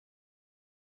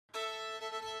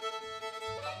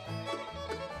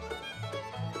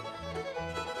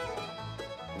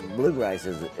Bluegrass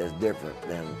is different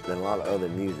than a lot of other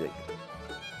music.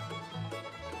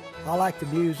 I like the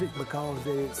music because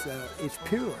it's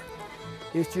pure.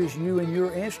 It's just you and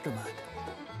your instrument.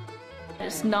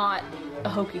 It's not a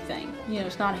hokey thing, you know,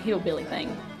 it's not a hillbilly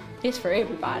thing. It's for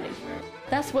everybody.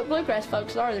 That's what bluegrass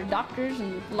folks are. They're doctors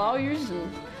and lawyers,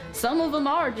 and some of them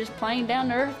are just plain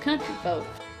down-to-earth country folks.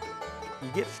 You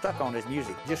get stuck on this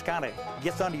music. It just kind of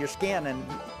gets under your skin and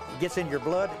gets in your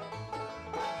blood.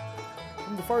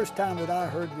 From the first time that I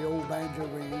heard the old banjo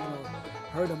ring or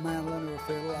heard a mandolin or a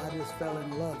fiddle, I just fell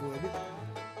in love with it.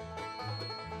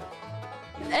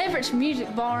 Everett's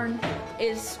Music Barn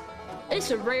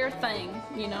it's a rare thing,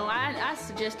 you know. I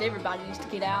suggest everybody needs to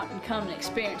get out and come and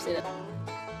experience it.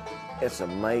 It's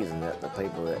amazing that the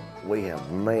people that we have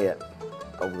met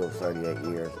over those 38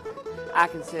 years. I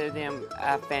consider them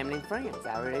family and friends.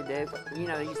 I really do. You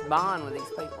know, you just bond with these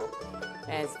people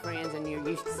as friends, and you're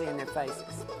used to seeing their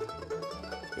faces.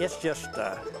 It's just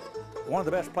one of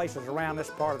the best places around this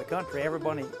part of the country.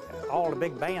 Everybody, all the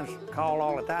big bands call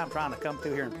all the time trying to come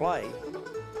through here and play.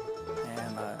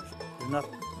 And there's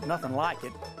nothing like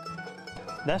it.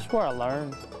 That's where I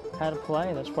learned how to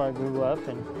play. That's where I grew up,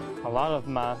 and a lot of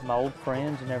my old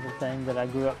friends and everything that I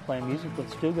grew up playing music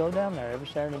with still go down there every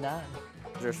Saturday night.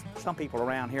 There's some people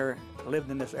around here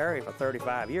lived in this area for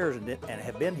 35 years and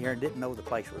have been here and didn't know the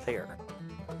place was here.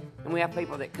 And we have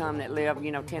people that come that live,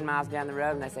 you know, 10 miles down the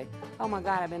road, and they say, oh my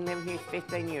God, I've been living here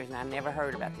 15 years and I never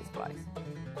heard about this place.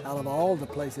 Out of all the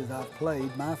places I've played,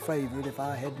 my favorite, if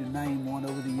I had to name one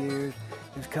over the years,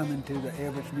 is coming to the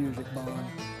Everetts Music Barn,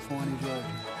 Suwanee, Georgia.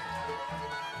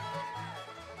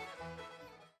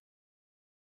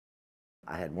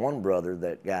 I had one brother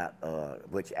that got,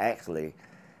 which actually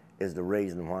is the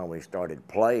reason why we started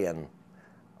playing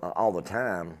all the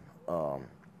time.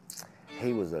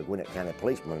 He was a Gwinnett County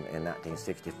policeman in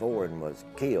 1964 and was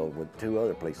killed with 2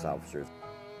 other police officers.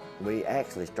 We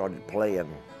actually started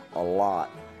playing a lot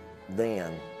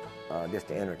then just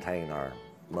to entertain our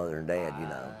mother and dad, you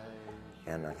know,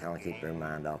 and kind of keep their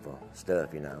mind off of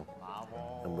stuff, you know.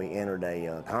 And we entered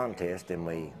a contest, and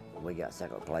we got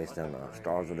second place in the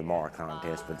Stars of Tomorrow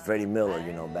contest with Freddie Miller,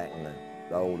 you know, back in the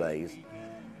old days.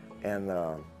 And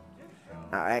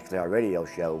actually our radio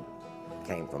show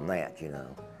came from that, you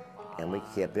know. And we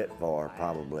kept it for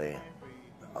probably,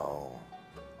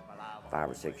 5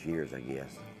 or 6 years, I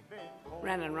guess.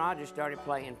 Randall and Roger started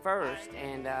playing first,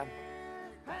 and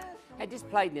had just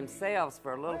played themselves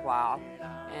for a little while,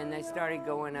 and they started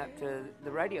going up to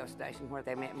the radio station where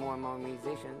they met more and more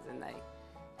musicians, and they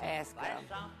asked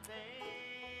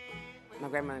my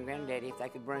grandmother and granddaddy if they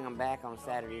could bring them back on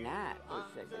Saturday night, which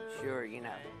they said, sure, you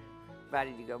know,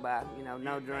 invited to go by, you know,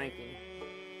 no drinking.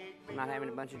 Not having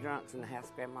a bunch of drunks in the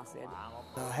house, Grandma said.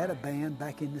 I had a band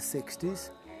back in the 60s,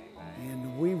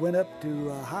 and we went up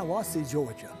to Hiawassee,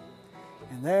 Georgia.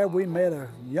 And there we met a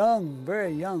young,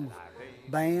 very young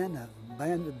band,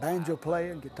 a banjo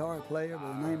player and guitar player by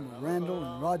the name of Randall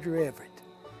and Roger Everett.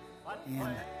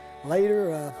 And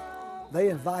later, they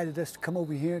invited us to come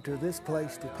over here to this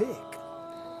place to pick.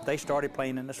 They started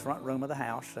playing in this front room of the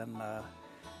house, and the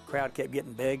crowd kept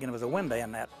getting big, and there was a window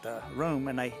in that room,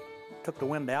 and they took the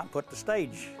window out and put the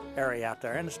stage area out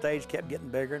there, and the stage kept getting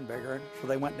bigger and bigger. And so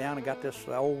they went down and got this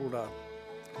old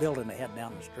building they had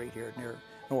down the street here near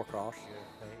Norcross.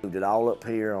 We did all up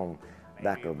here on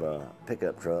back of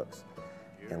pickup trucks,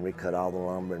 and we cut all the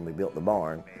lumber and we built the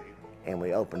barn, and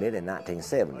we opened it in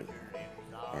 1970.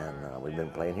 And we've been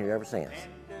playing here ever since.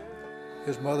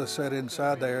 His mother sat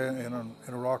inside there in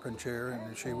a rocking chair,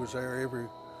 and she was there every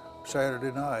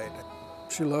Saturday night.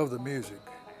 She loved the music.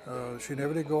 She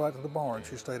never did go out to the barn.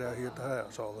 She stayed out here at the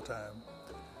house all the time.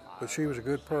 But she was a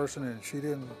good person, and she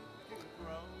didn't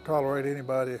tolerate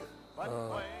anybody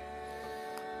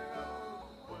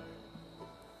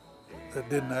that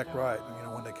didn't act right, you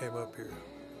know, when they came up here.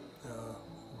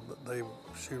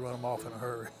 She'd run them off in a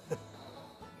hurry.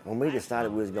 When we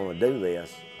decided we was going to do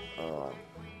this,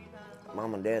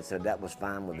 Mom and Dad said that was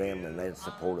fine with them and they'd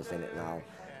support us in it and all.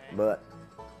 But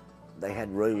they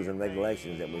had rules and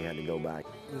regulations that we had to go by.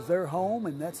 It was their home,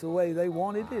 and that's the way they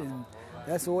wanted it, and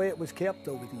that's the way it was kept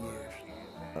over the years.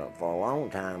 For a long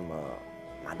time,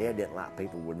 my dad didn't like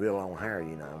people with real long hair,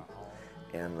 you know.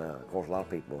 And of course, a lot of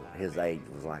people his age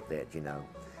was like that, you know.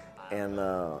 And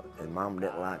Mom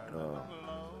didn't like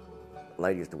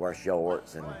ladies to wear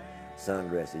shorts and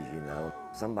sundresses, you know.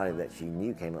 Somebody that she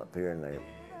knew came up here, and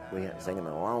we hadn't seen him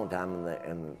in a long time,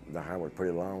 and the hair was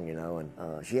pretty long, you know.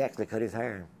 And she actually cut his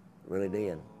hair, really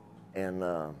did. And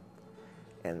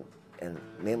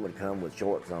men would come with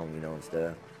shorts on, you know, and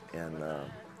stuff. And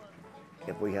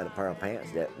if we had a pair of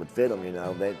pants that would fit them, you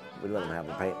know, we'd let them have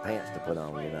the pants to put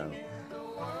on, you know.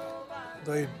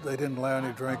 They didn't allow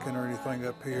any drinking or anything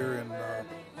up here, and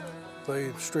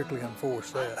they strictly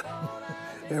enforced that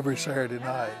every Saturday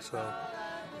night. So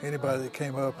anybody that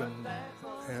came up and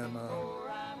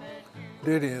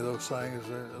did any of those things,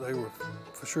 they were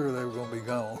for sure they were going to be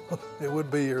gone. It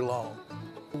wouldn't be here long.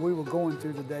 We were going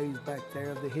through the days back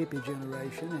there of the hippie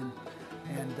generation,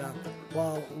 and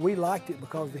while we liked it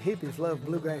because the hippies loved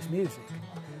bluegrass music,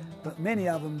 but many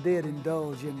of them did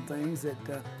indulge in things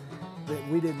that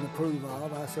we didn't approve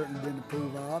of. I certainly didn't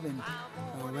approve of, and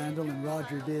Randall and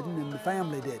Roger didn't, and the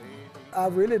family didn't. I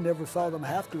really never saw them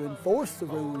have to enforce the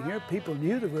rule here. People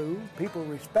knew the rules, people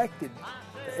respected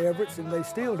the Everetts, and they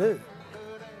still do.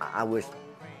 I wish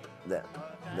that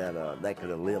they could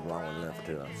have lived long enough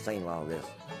to have seen all this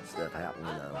stuff happen,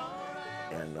 you know.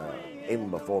 And even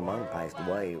before Mom passed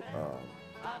away,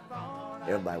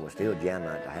 everybody was still jamming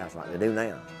at the house like they do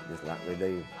now, just like we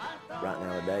do right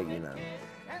nowadays, you know.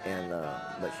 And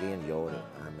but she enjoyed it.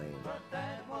 I mean,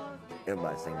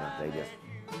 everybody seemed like they just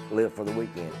lived for the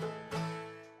weekend.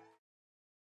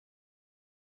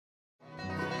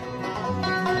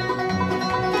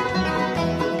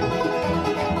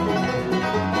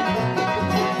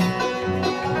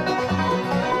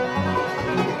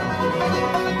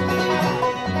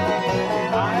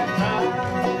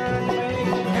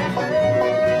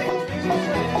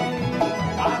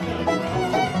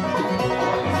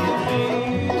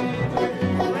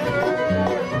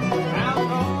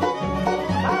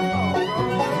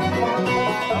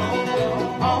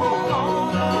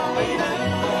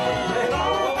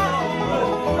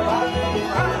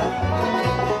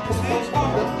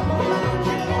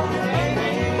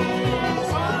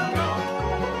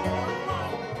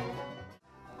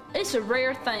 It's a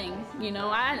rare thing, you know.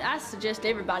 I suggest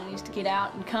everybody needs to get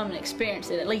out and come and experience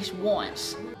it at least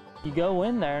once. You go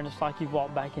in there and it's like you've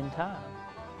walked back in time.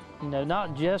 You know,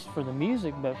 not just for the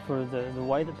music, but for the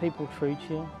way that people treat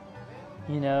you.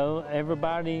 You know,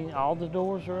 everybody, all the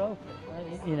doors are open.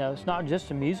 You know, it's not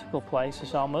just a musical place.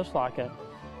 It's almost like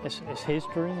it's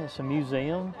history, it's a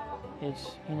museum.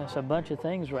 It's, you know, it's a bunch of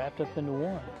things wrapped up into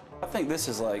one. I think this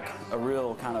is like a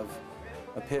real kind of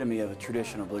epitome of a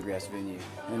traditional bluegrass venue.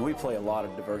 I mean, we play a lot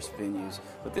of diverse venues,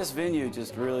 but this venue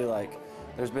just really, like,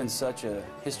 there's been such a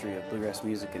history of bluegrass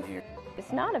music in here.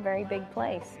 It's not a very big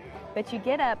place, but you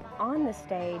get up on the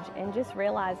stage and just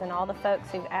realizing all the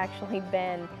folks who've actually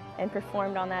been and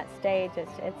performed on that stage,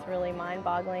 it's really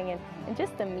mind-boggling, and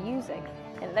just the music.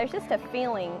 And there's just a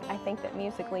feeling, I think, that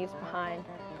music leaves behind,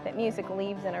 that music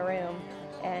leaves in a room,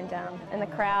 and the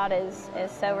crowd is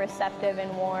so receptive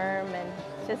and warm, and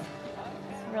just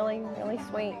really, really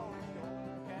sweet.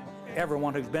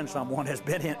 Everyone who's been someone has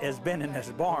been in this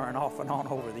barn off and on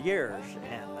over the years,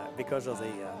 and because of the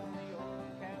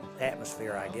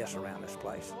atmosphere, I guess, around this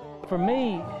place. For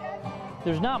me,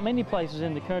 there's not many places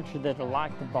in the country that are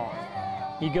like the barn.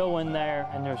 You go in there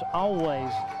and there's always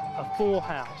a full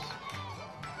house,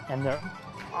 and they're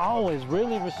always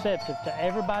really receptive to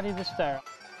everybody that's there.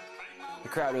 The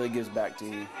crowd really gives back to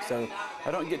you. So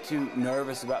I don't get too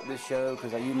nervous about this show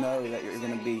because you know that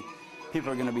people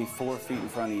are going to be 4 feet in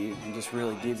front of you and just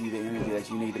really give you the energy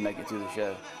that you need to make it through the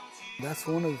show. That's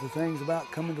one of the things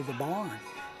about coming to the barn.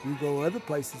 You go other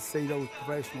places to see those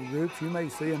professional groups, you may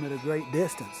see them at a great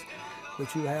distance,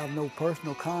 but you have no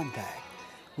personal contact.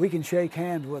 We can shake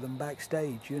hands with them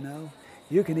backstage, you know.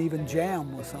 You can even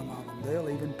jam with some of them. They'll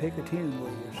even pick a tune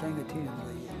with you, sing a tune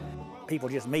with you. People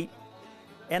just meet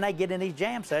and they get in these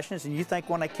jam sessions, and you think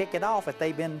when they kick it off that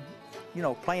they've been, you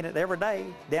know, playing it every day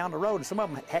down the road, and some of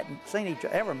them hadn't seen each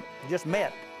other, ever just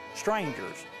met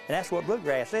strangers. And that's what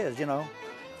bluegrass is, you know.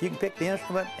 If you can pick the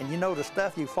instrument and you know the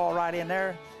stuff, you fall right in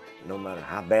there. No matter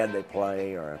how bad they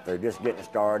play or if they're just getting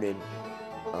started,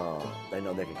 they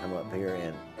know they can come up here,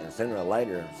 and sooner or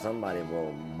later somebody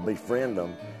will befriend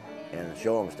them and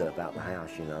show them stuff out in the house,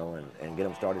 you know, and get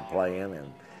them started playing,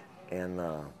 and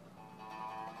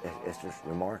it's just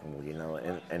remarkable, you know,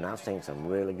 and I've seen some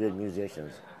really good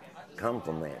musicians come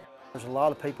from that. There's a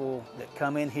lot of people that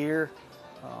come in here.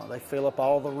 They fill up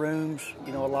all the rooms,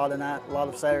 you know, a lot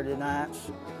of Saturday nights.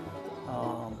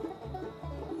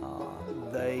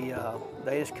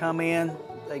 They just come in,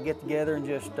 they get together and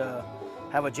just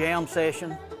have a jam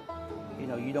session. You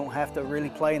know, you don't have to really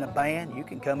play in a band. You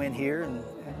can come in here and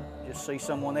just see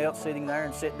someone else sitting there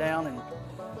and sit down and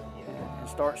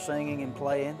start singing and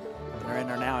playing. They're in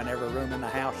there now in every room in the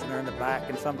house, and they're in the back,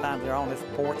 and sometimes they're on this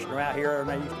porch, and they're out here, and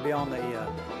they used to be on the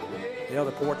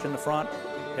other porch in the front.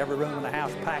 Every room in the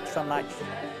house packed. Some nights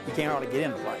you can't hardly get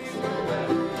in the place.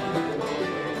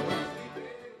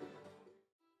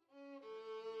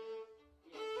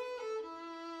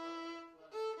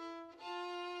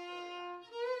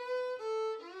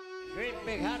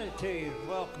 big howdy to you and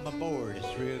welcome aboard.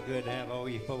 It's real good to have all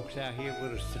you folks out here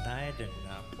with us tonight, and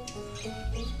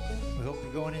we hope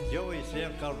you're going to enjoy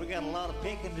yourself because we got a lot of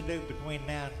picking to do between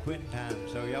now and quitting time,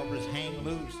 so y'all just hang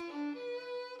loose.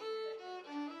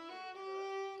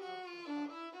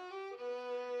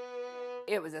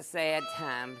 It was a sad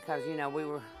time because, you know,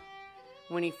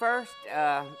 when he first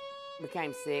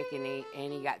became sick and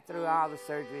he got through all the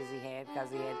surgeries he had because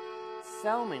he had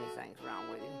so many things wrong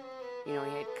with him. You know,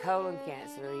 he had colon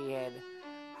cancer, he had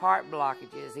heart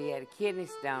blockages, he had a kidney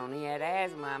stone, he had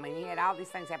asthma. I mean, he had all these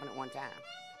things happen at one time.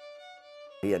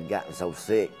 He had gotten so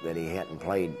sick that he hadn't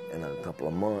played in a couple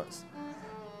of months,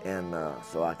 and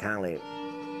so I kindly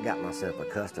got myself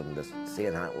accustomed to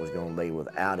seeing how it was going to be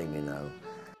without him, you know.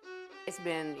 It's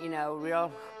been, you know,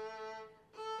 real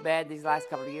bad these last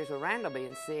couple of years with Randall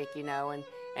being sick, you know,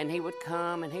 and he would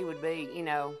come and he would be, you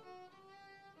know,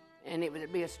 and it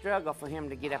would be a struggle for him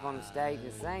to get up on the stage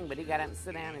and sing, but he got up and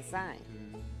sit down and sang.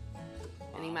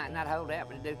 And he might not hold out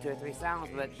but to do 2 or 3 songs,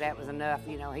 but that was enough,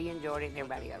 you know, he enjoyed it and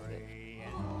everybody else did.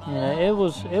 Yeah, it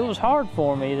was hard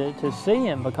for me to see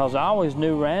him because I always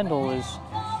knew Randall was,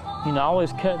 you know,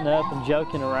 always cutting up and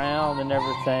joking around and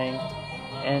everything.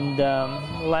 And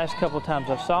the last couple of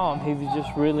times I saw him, he was just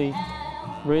really,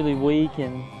 really weak,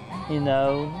 and you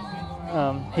know,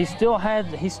 he still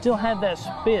had that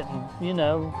spit, and, you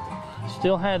know,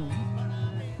 still had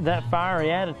that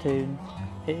fiery attitude,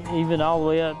 even all the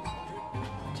way up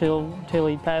till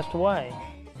he passed away.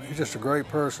 He's just a great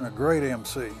person, a great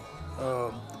MC.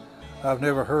 I've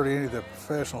never heard any of the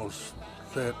professionals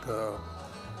that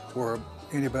were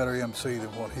any better MC than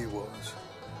what he was.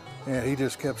 And he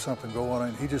just kept something going,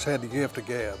 and he just had the gift of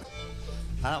gab.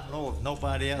 I don't know of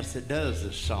nobody else that does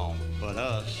this song but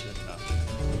us, and,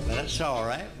 but that's all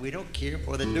right. We don't care if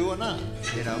they do or not,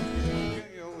 you know.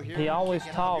 He always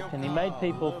talked, and he made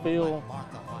people feel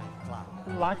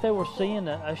like they were seeing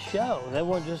a show. They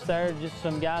weren't just there, just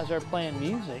some guys there playing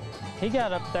music. He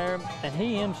got up there and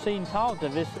he emceed and talked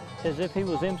of this as if he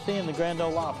was emceeing the Grand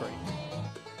Ole Opry.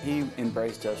 He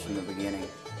embraced us from the beginning.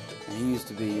 And he used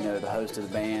to be, you know, the host of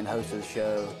the band, host of the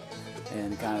show,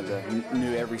 and kind of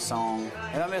knew every song.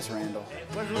 And I miss Randall.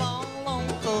 It was long, long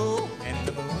ago in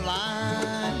the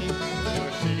moonlight. We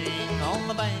were sitting on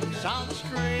the banks of the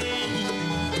stream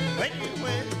when you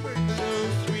whispered so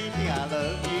sweetly, I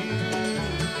love you.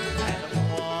 And the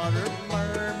water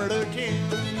murmured a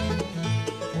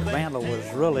tune. Randall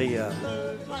was really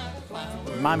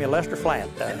remind me of Lester Flatt.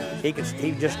 He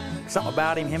just, something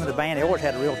about him and the band, they always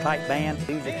had a real tight band.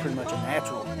 He was just pretty much a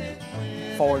natural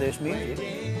for this music.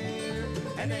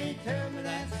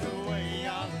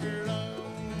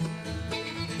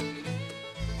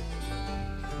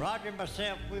 Roger and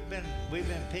myself, we've been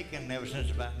picking ever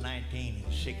since about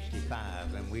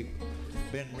 1965, and we've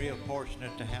been real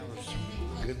fortunate to have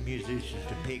some good musicians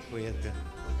to pick with,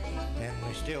 and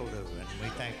we still do, and we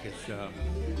think it's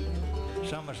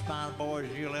some of the fine boys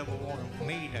you'll ever want to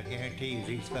meet. I guarantee you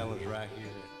these fellas right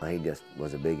here. He just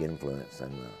was a big influence,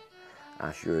 and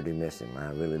I sure do miss him.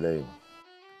 I really do.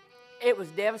 It was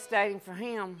devastating for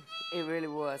him. It really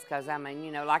was, because, I mean,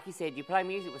 you know, like you said, you play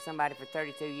music with somebody for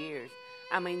 32 years.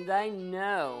 I mean, they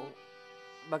know,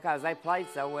 because they played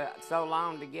so well, so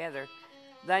long together,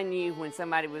 they knew when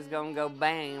somebody was going to go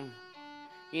bang.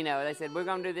 You know, they said, we're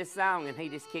going to do this song, and he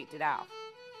just kicked it off.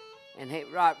 And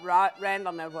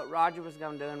Randall knew what Roger was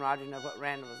going to do, and Roger knew what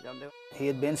Randall was going to do. He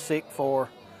had been sick for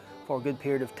a good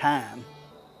period of time,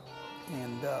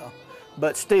 and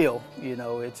but still, you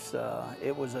know, it's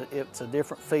a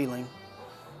different feeling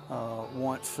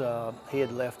once he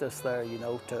had left us there. You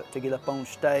know, to get up on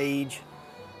stage,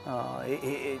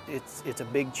 it's a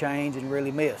big change and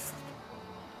really missed.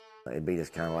 It'd be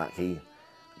just kind of like he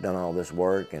done all this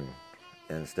work and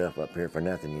stuff up here for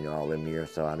nothing, you know, all them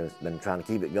years. So I just been trying to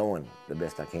keep it going the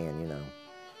best I can, you know.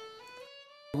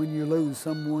 When you lose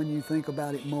someone, you think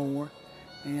about it more,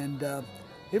 and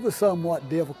it was somewhat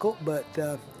difficult, but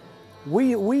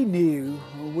we knew,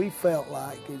 we felt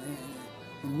like,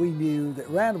 and we knew that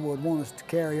Randall would want us to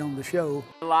carry on the show.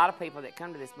 A lot of people that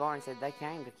come to this barn said they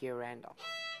came to cure Randall.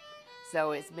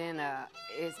 So it's been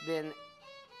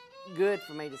good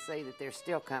for me to see that they're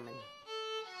still coming.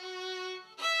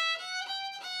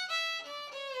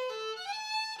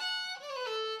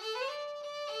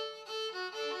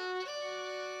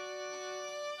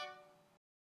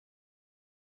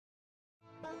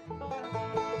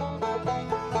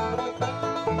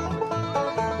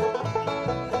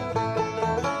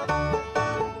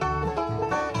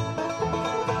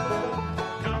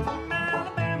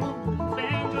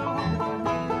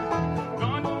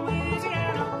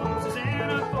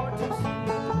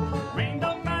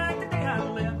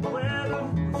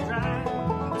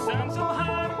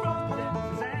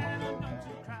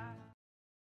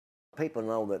 People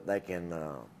know that they can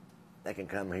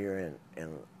come here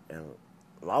and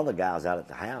a lot of the guys out at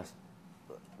the house,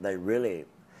 they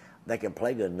can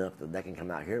play good enough that they can come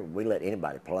out here. We let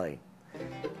anybody play,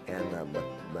 and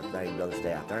but they go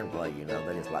stay out there and play. You know,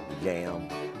 they just like to jam,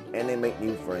 and they make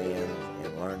new friends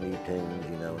and learn new tunes,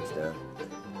 you know, and stuff.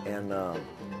 And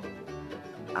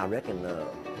I reckon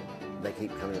they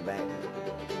keep coming back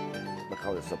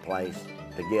because it's a place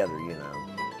together, you know.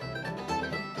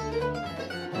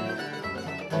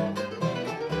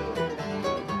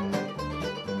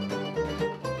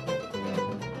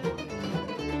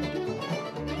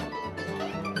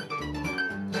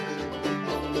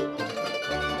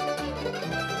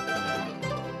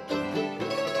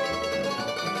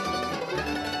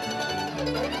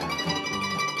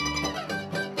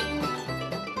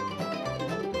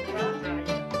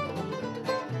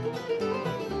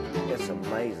 It's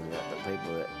amazing that the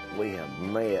people that we have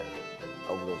met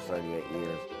over those 38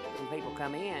 years. When people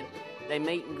come in, they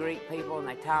meet and greet people and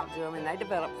they talk to them and they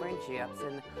develop friendships.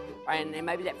 And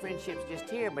maybe that friendship's just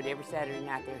here, but every Saturday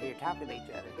night they're here talking to each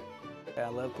other. I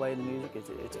love playing the music.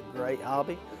 It's a great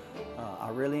hobby. I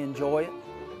really enjoy it.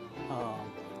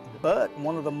 But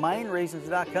one of the main reasons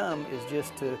that I come is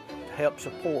just to help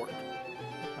support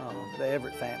the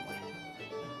Everett family.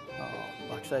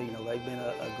 Like I say, you know, they've been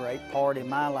a great part in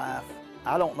my life.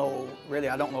 I don't know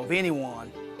of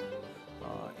anyone,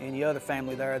 any other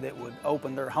family there that would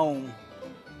open their home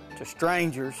to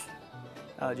strangers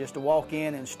just to walk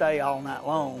in and stay all night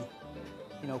long,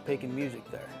 you know, picking music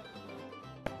there.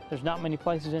 There's not many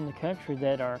places in the country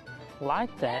that are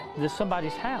like that. There's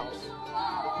somebody's house.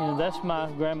 You know, that's my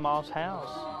grandma's house.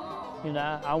 You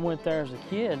know, I went there as a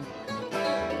kid.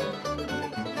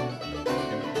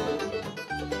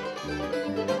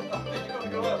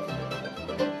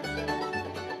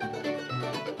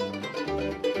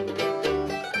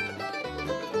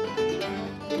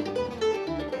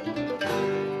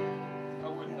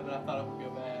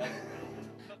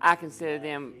 I consider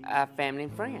them family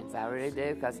and friends, I really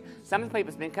do, because some of the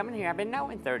people's been coming here I've been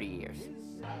knowing 30 years.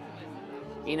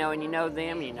 You know, and you know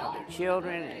them, you know their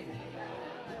children, and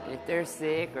if they're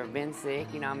sick or been sick,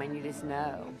 you know, I mean, you just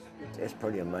know. It's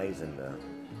pretty amazing to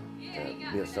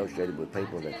be associated with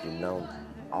people that you've known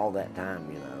all that time,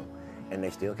 you know, and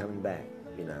they're still coming back,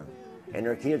 you know, and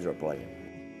their kids are playing.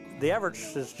 The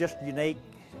Everetts is just unique,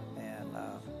 and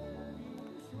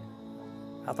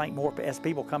I think more as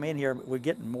people come in here, we're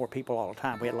getting more people all the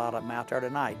time. We had a lot of them out there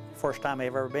tonight. First time they've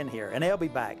ever been here, and they'll be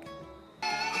back.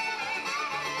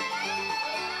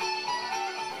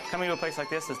 Coming to a place like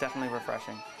this is definitely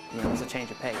refreshing. You know, it's a change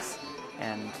of pace,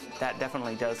 and that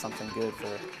definitely does something good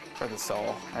for the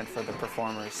soul and for the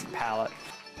performer's palate.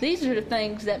 These are the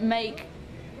things that make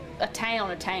a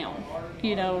town.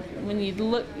 You know, when you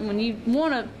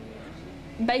want to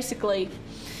basically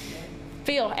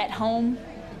feel at home,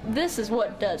 this is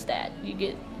what does that. You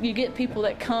get people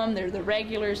that come, they're the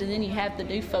regulars, and then you have the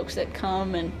new folks that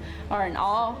come and are in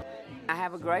awe. I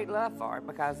have a great love for it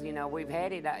because, you know, we've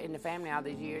had it in the family all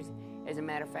these years. As a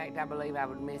matter of fact, I believe I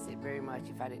would miss it very much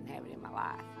if I didn't have it in my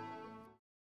life.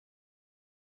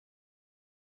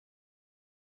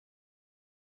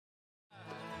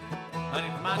 Honey,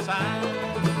 from my side,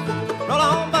 roll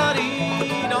on, buddy,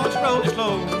 don't you roll too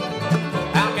slow.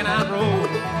 How can I roll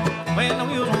when the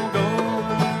wheels won't go?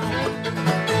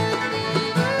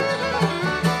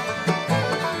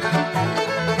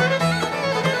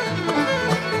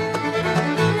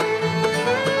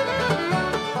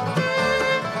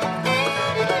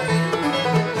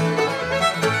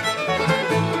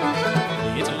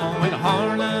 It's a long way to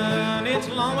Harlan, it's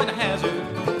a long way to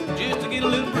Hazard, just to get a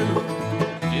little brew.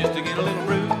 Just to get a little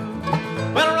brew.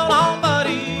 Well, roll on,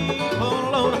 buddy, pull a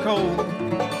load of coal.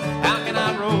 How can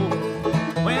I roll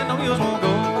when the wheels won't go?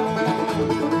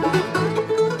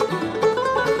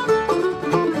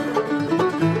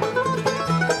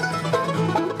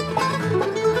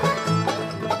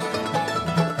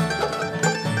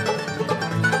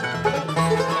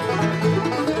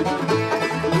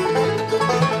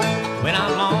 When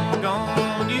I'm long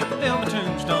gone, you can build my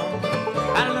tombstone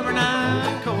out of number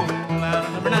 9 coal.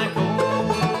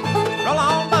 Roll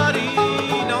on, buddy,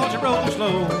 don't you roll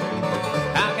slow.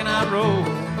 How can I roll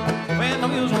when the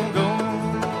wheels won't go?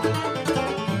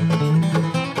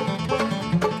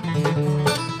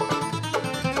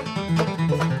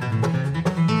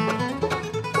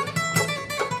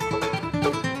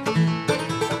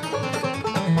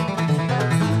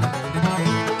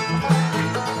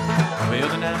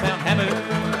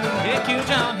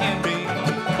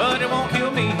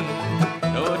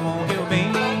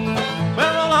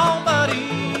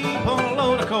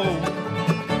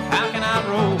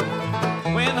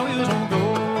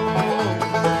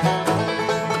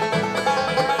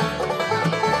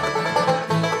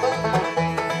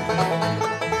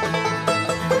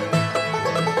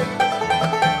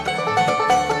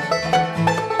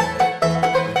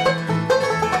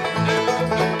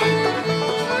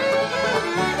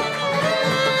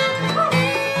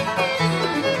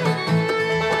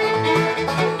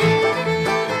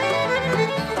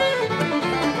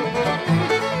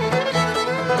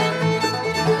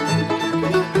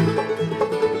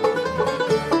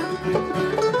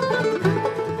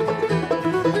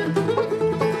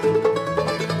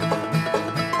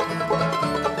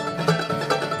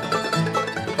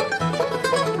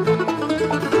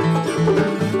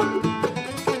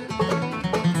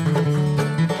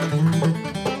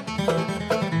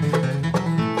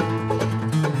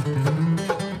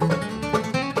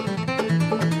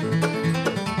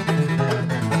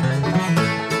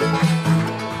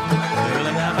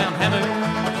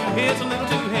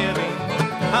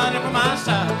 buddy for my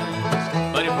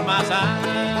size, buddy for my size.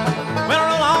 Well,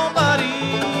 roll on,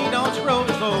 buddy, don't you roll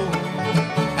it slow.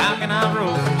 How can I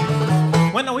roll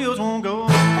when the wheels won't go?